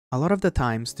A lot of the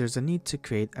times there's a need to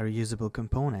create a reusable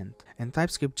component, and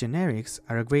TypeScript generics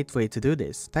are a great way to do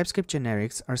this. TypeScript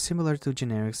generics are similar to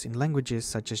generics in languages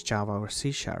such as Java or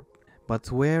C#. But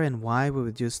where and why we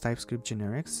would use TypeScript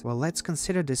generics? Well, let's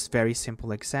consider this very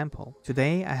simple example.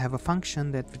 Today I have a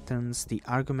function that returns the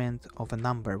argument of a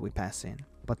number we pass in.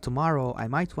 But tomorrow I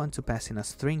might want to pass in a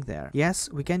string there. Yes,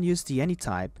 we can use the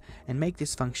anyType and make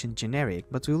this function generic,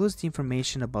 but we lose the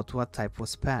information about what type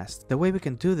was passed. The way we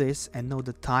can do this and know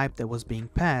the type that was being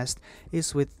passed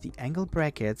is with the angle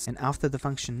brackets, and after the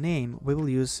function name we will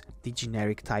use the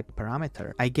generic type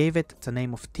parameter. I gave it the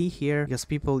name of t here because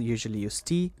people usually use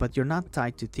t, but you're not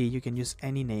tied to t, you can use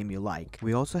any name you like.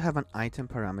 We also have an item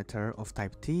parameter of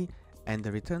type t, and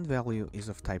the return value is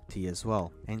of type t as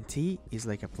well. And t is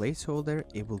like a placeholder,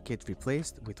 it will get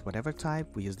replaced with whatever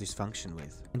type we use this function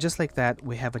with. And just like that,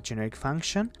 we have a generic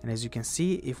function, and as you can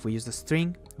see, if we use a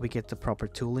string, we get the proper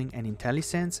tooling and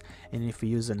IntelliSense, and if we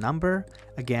use a number,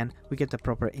 again, we get the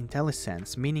proper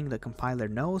IntelliSense, meaning the compiler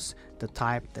knows the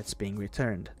type that's being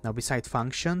returned. Now, besides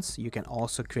functions, you can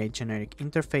also create generic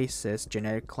interfaces,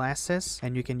 generic classes,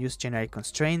 and you can use generic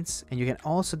constraints, and you can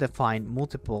also define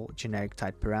multiple generic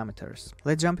type parameters.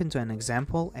 Let's jump into an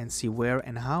example and see where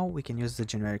and how we can use the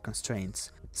generic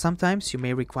constraints. Sometimes you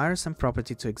may require some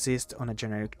property to exist on a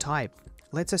generic type.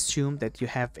 Let's assume that you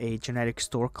have a generic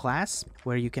store class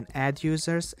where you can add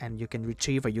users and you can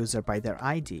retrieve a user by their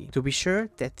ID. To be sure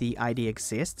that the ID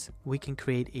exists, we can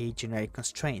create a generic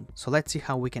constraint. So let's see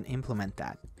how we can implement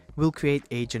that. We'll create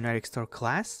a generic store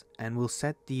class and we'll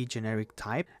set the generic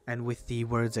type, and with the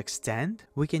words extend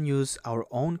we can use our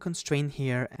own constraint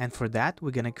here, and for that we're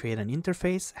gonna create an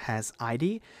interface has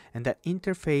ID, and that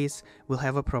interface will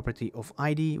have a property of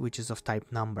ID which is of type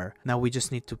number. Now we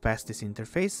just need to pass this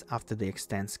interface after the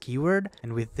extends keyword,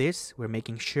 and with this we're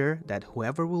making sure that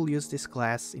whoever will use this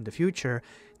class in the future,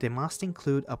 they must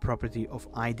include a property of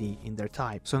ID in their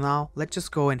type. So now let's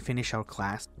just go and finish our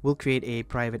class. We'll create a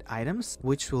private items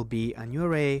which will be a new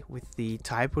array with the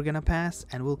type we're gonna pass,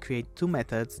 and we'll create two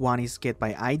methods. One is get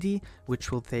by ID,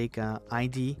 which will take a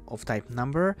ID of type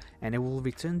number and it will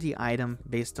return the item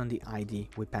based on the ID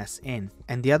we pass in.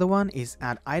 And the other one is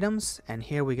add items, and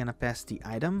here we're gonna pass the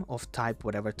item of type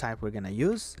whatever type we're gonna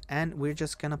use, and we're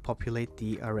just gonna populate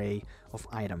the array of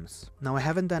items. Now I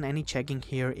haven't done any checking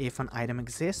here if an item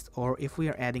exists or if we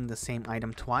are adding the same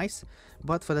item twice,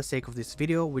 but for the sake of this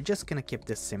video we're just gonna keep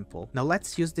this simple. Now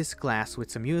let's use this class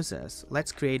with some users.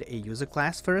 Let's create a user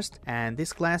class first, and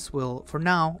this class will for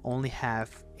now only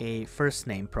have a first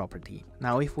name property.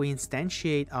 Now if we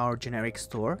instantiate our generic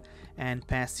store and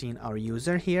pass in our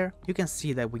user here, you can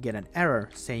see that we get an error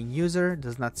saying user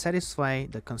does not satisfy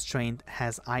the constraint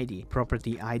has ID.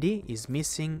 Property ID is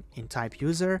missing in type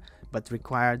user but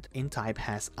required in type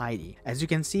has ID. As you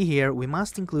can see here, we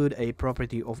must include a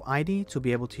property of ID to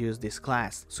be able to use this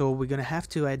class. So we're gonna have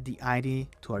to add the ID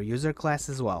to our user class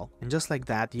as well. And just like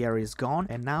that, the error is gone,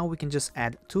 and now we can just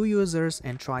add two users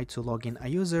and try to log in a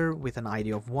user with an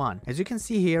ID of 1. As you can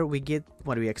see here, we get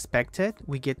what we expected.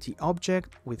 We get the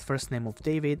object with first name of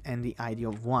David and the ID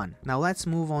of 1. Now let's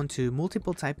move on to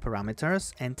multiple type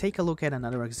parameters and take a look at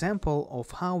another example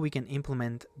of how we can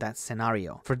implement that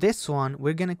scenario. For this one,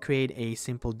 we're gonna create a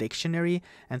simple dictionary,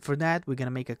 and for that we're gonna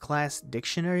make a class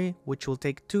dictionary which will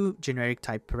take two generic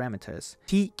type parameters,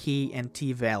 t_key and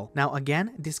t_val. Now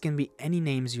again, this can be any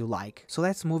names you like. So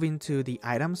let's move into the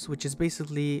items, which is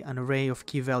basically an array of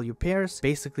key value pairs,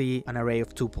 basically an array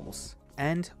of tuples.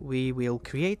 And we will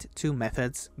create two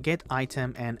methods,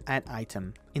 getItem and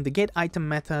addItem. In the getItem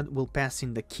method, we'll pass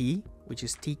in the key, which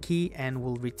is t_key, and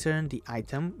will return the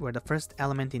item where the first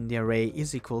element in the array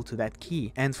is equal to that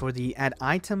key. And for the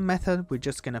addItem method, we're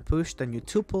just gonna push the new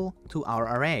tuple to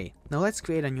our array. Now let's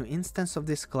create a new instance of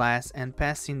this class and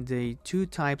pass in the two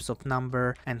types of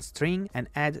number and string and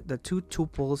add the two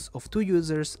tuples of two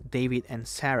users, David and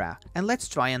Sarah. And let's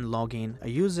try and log in a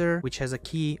user which has a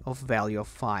key of value of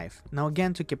 5. Now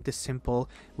again, to keep this simple,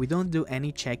 we don't do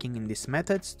any checking in these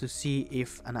methods to see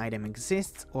if an item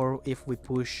exists or if we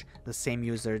push the same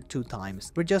user 2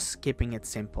 times. We're just keeping it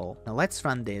simple. Now let's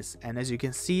run this, and as you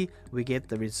can see, we get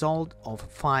the result of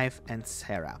 5 and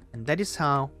Sarah. And that is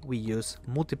how we use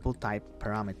multiple type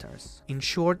parameters. In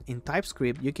short, in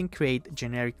TypeScript, you can create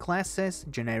generic classes,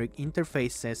 generic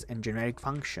interfaces, and generic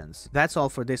functions. That's all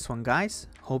for this one, guys.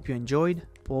 Hope you enjoyed.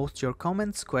 Post your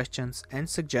comments, questions, and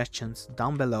suggestions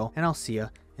down below, and I'll see you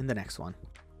in the next one.